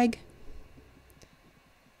green flag.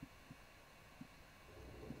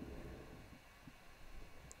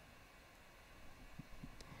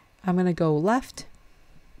 I'm going to go left.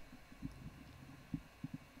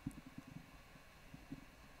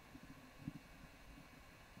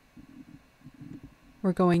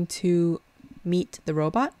 We're going to meet the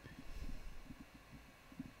robot.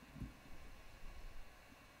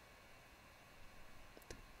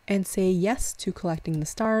 And say yes to collecting the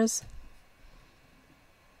stars.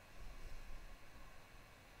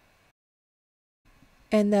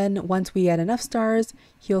 And then once we add enough stars,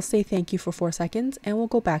 he'll say thank you for 4 seconds and we'll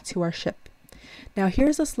go back to our ship. Now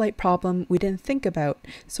here's a slight problem we didn't think about.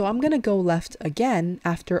 So I'm going to go left again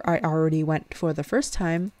after I already went for the first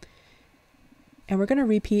time. And we're going to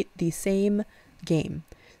repeat the same game.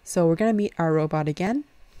 So we're going to meet our robot again.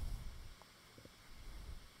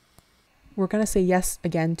 We're going to say yes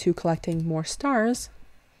again to collecting more stars.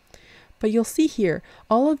 But you'll see here,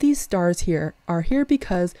 all of these stars here are here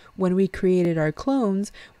because when we created our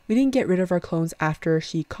clones, we didn't get rid of our clones after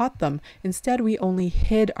she caught them. Instead, we only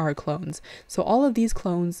hid our clones. So all of these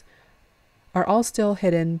clones are all still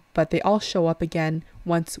hidden, but they all show up again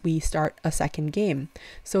once we start a second game.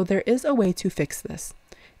 So there is a way to fix this.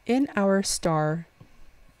 In our star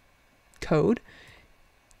code,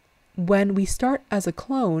 when we start as a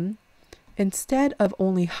clone, instead of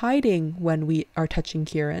only hiding when we are touching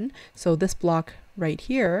Kieran, so this block right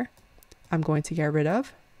here, I'm going to get rid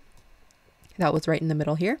of. That was right in the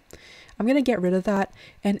middle here. I'm going to get rid of that.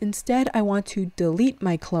 And instead, I want to delete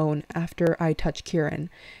my clone after I touch Kieran.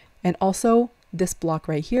 And also this block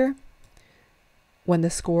right here, when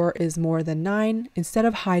the score is more than 9, instead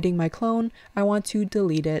of hiding my clone, I want to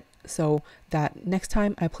delete it so that next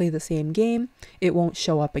time I play the same game, it won't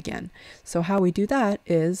show up again. So how we do that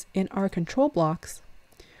is in our control blocks,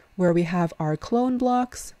 where we have our clone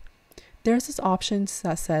blocks, there's this option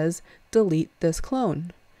that says delete this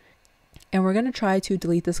clone. And we're going to try to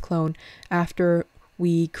delete this clone after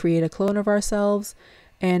we create a clone of ourselves.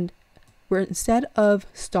 And we're instead of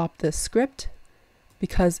stop this script,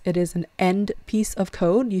 because it is an end piece of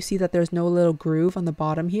code, you see that there's no little groove on the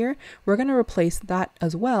bottom here. We're going to replace that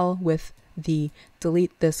as well with the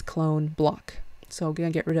delete this clone block. So we're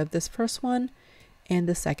going to get rid of this first one and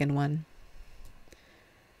the second one.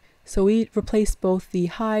 So we replaced both the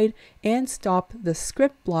hide and stop the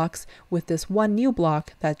script blocks with this one new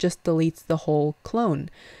block that just deletes the whole clone.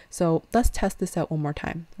 So let's test this out one more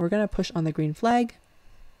time. We're going to push on the green flag.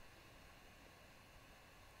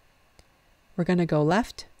 We're going to go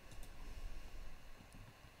left.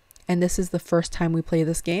 And this is the first time we play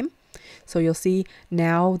this game. So you'll see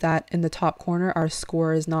now that in the top corner, our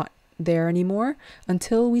score is not there anymore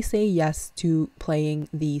until we say yes to playing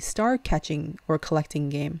the star catching or collecting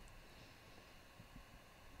game.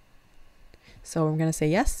 So I'm going to say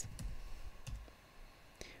yes.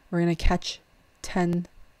 We're going to catch 10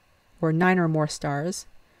 or 9 or more stars.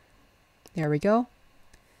 There we go.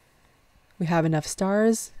 We have enough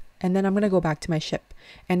stars. And then I'm going to go back to my ship.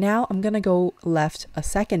 And now I'm going to go left a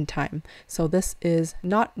second time. So this is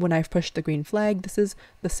not when I've pushed the green flag. This is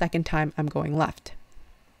the second time I'm going left.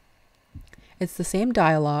 It's the same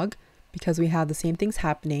dialogue because we have the same things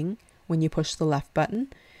happening when you push the left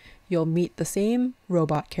button. You'll meet the same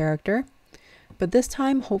robot character. But this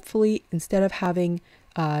time, hopefully, instead of having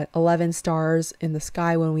 11 stars in the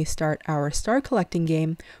sky when we start our star collecting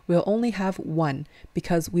game, we'll only have 1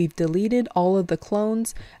 because we've deleted all of the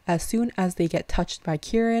clones as soon as they get touched by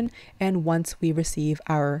Kieran and once we receive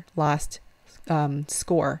our last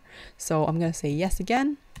score. So I'm going to say yes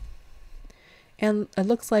again. And it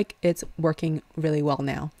looks like it's working really well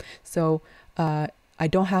now. So I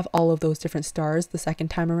don't have all of those different stars the second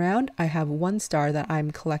time around. I have 1 star that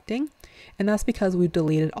I'm collecting, and that's because we've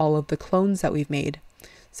deleted all of the clones that we've made.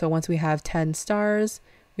 So once we have 10 stars,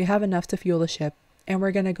 we have enough to fuel the ship, and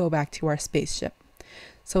we're going to go back to our spaceship.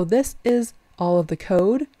 So this is all of the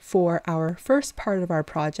code for our first part of our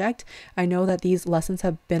project. I know that these lessons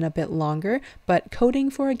have been a bit longer, but coding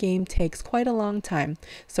for a game takes quite a long time.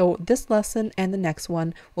 So this lesson and the next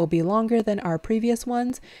one will be longer than our previous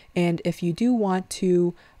ones. And if you do want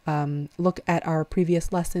to look at our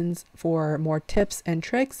previous lessons for more tips and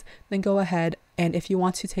tricks, then go ahead. And if you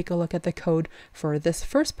want to take a look at the code for this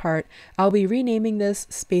first part, I'll be renaming this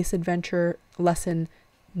Space Adventure Lesson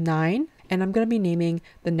 9, and I'm going to be naming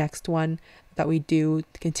the next one that we do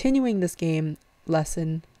continuing this game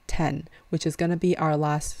Lesson 10, which is going to be our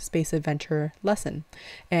last space adventure lesson.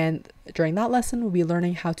 And during that lesson, we'll be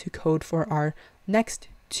learning how to code for our next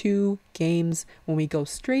 2 games, when we go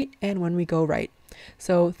straight and when we go right.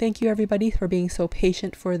 So thank you everybody for being so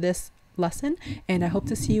patient for this lesson, and I hope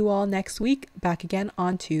to see you all next week, back again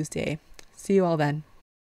on Tuesday. See you all then.